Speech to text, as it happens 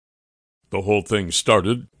The whole thing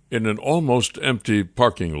started in an almost empty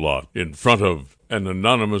parking lot in front of an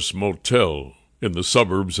anonymous motel in the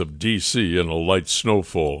suburbs of D.C. in a light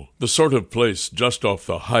snowfall, the sort of place just off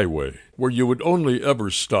the highway where you would only ever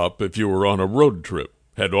stop if you were on a road trip,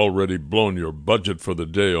 had already blown your budget for the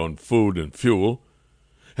day on food and fuel,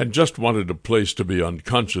 and just wanted a place to be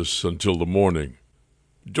unconscious until the morning.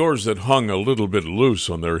 Doors that hung a little bit loose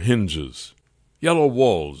on their hinges. Yellow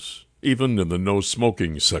walls, even in the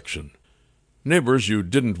no-smoking section. Neighbors you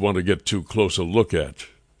didn't want to get too close a look at.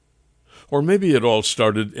 Or maybe it all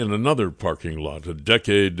started in another parking lot a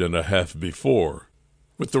decade and a half before,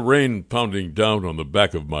 with the rain pounding down on the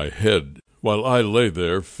back of my head, while I lay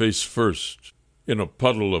there face first, in a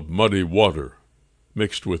puddle of muddy water,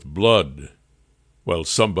 mixed with blood, while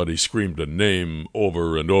somebody screamed a name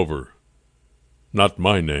over and over. Not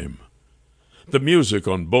my name. The music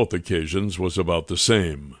on both occasions was about the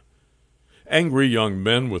same. Angry young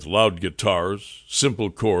men with loud guitars, simple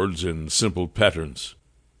chords in simple patterns.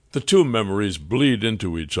 The two memories bleed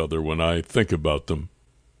into each other when I think about them.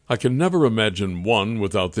 I can never imagine one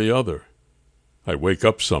without the other. I wake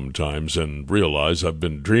up sometimes and realize I've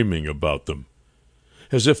been dreaming about them,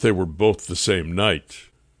 as if they were both the same night.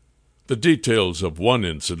 The details of one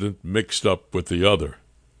incident mixed up with the other.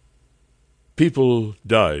 People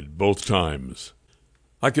died both times.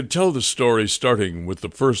 I could tell the story starting with the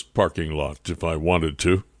first parking lot if I wanted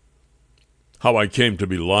to. How I came to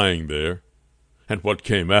be lying there, and what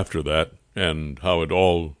came after that, and how it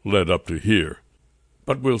all led up to here.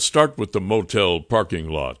 But we'll start with the motel parking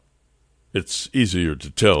lot. It's easier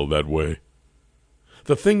to tell that way.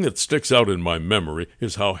 The thing that sticks out in my memory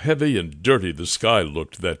is how heavy and dirty the sky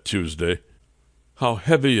looked that Tuesday. How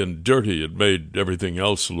heavy and dirty it made everything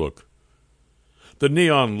else look. The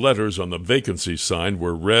neon letters on the vacancy sign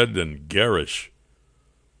were red and garish.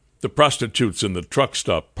 The prostitutes in the truck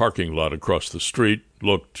stop parking lot across the street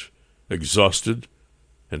looked exhausted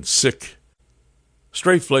and sick.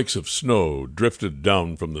 Stray flakes of snow drifted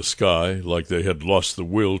down from the sky like they had lost the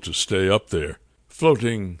will to stay up there,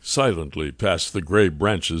 floating silently past the gray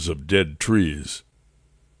branches of dead trees.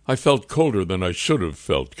 I felt colder than I should have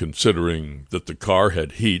felt, considering that the car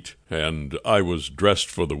had heat and I was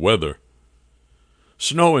dressed for the weather.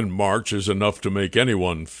 Snow in March is enough to make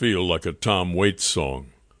anyone feel like a Tom Waits song.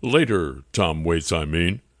 Later Tom Waits, I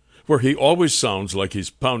mean, where he always sounds like he's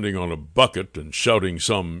pounding on a bucket and shouting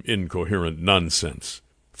some incoherent nonsense.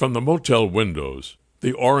 From the motel windows,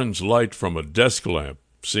 the orange light from a desk lamp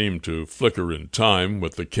seemed to flicker in time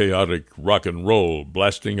with the chaotic rock and roll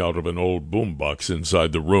blasting out of an old boombox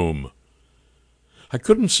inside the room. I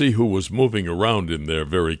couldn't see who was moving around in there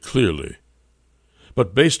very clearly,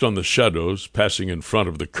 but based on the shadows passing in front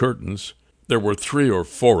of the curtains, there were 3 or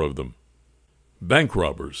 4 of them. Bank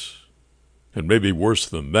robbers. And maybe worse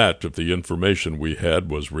than that if the information we had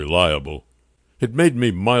was reliable. It made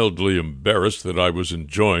me mildly embarrassed that I was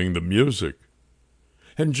enjoying the music.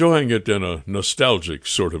 Enjoying it in a nostalgic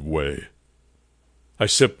sort of way. I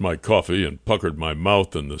sipped my coffee and puckered my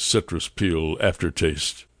mouth in the citrus peel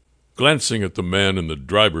aftertaste, glancing at the man in the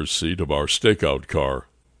driver's seat of our stakeout car.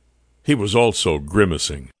 He was also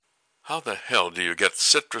grimacing. How the hell do you get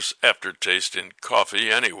citrus aftertaste in coffee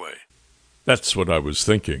anyway? That's what I was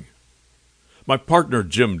thinking. My partner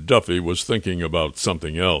Jim Duffy was thinking about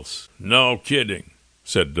something else. No kidding,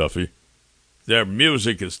 said Duffy. Their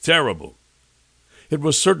music is terrible. It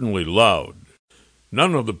was certainly loud.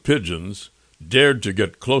 None of the pigeons dared to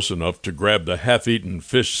get close enough to grab the half-eaten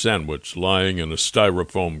fish sandwich lying in a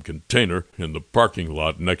styrofoam container in the parking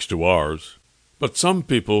lot next to ours. But some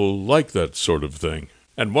people like that sort of thing,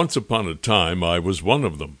 and once upon a time I was one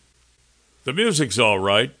of them. The music's all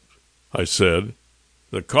right, I said.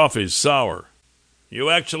 The coffee's sour. You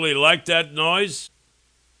actually like that noise?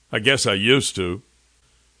 I guess I used to.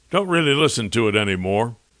 Don't really listen to it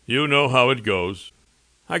anymore. You know how it goes.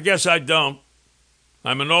 I guess I don't.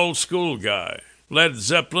 I'm an old school guy. Led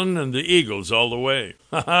Zeppelin and the Eagles all the way.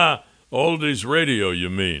 Ha ha! Oldies radio, you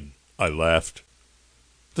mean? I laughed.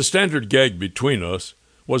 The standard gag between us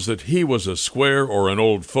was that he was a square or an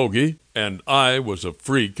old fogey, and I was a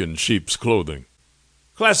freak in sheep's clothing.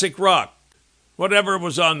 Classic rock. Whatever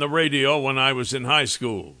was on the radio when I was in high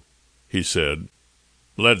school, he said.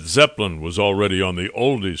 Led Zeppelin was already on the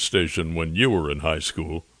oldies station when you were in high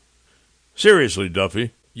school. Seriously,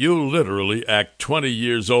 Duffy, you literally act 20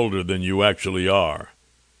 years older than you actually are.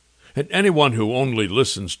 And anyone who only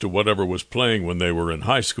listens to whatever was playing when they were in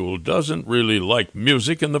high school doesn't really like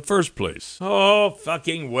music in the first place. Oh,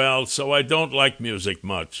 fucking well, so I don't like music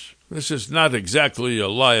much. This is not exactly a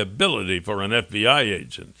liability for an FBI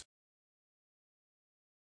agent.